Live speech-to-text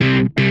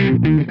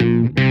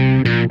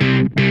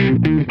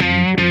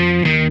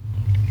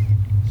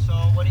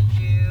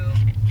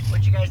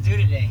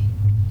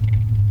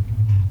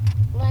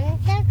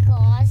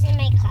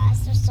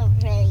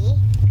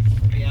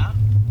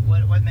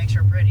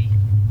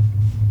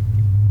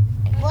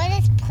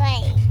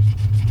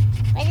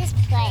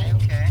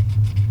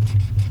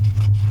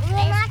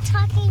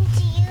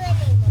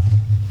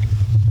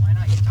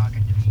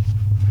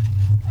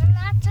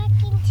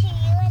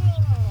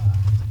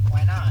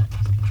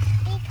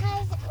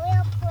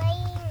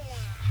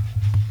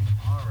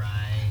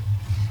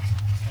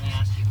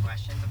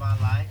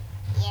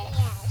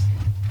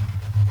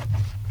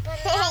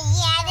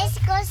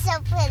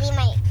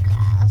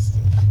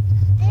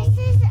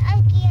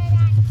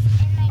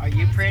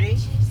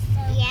pretty?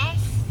 Yes.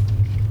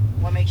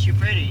 What makes you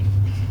pretty?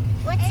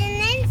 What's on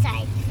the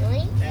inside,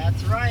 silly?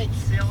 That's right,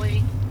 silly.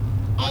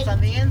 What's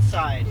on the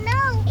inside?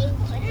 No,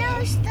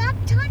 stop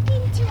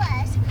talking to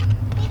us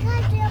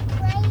because we're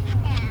playing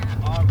now.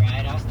 All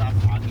right, I'll stop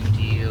talking.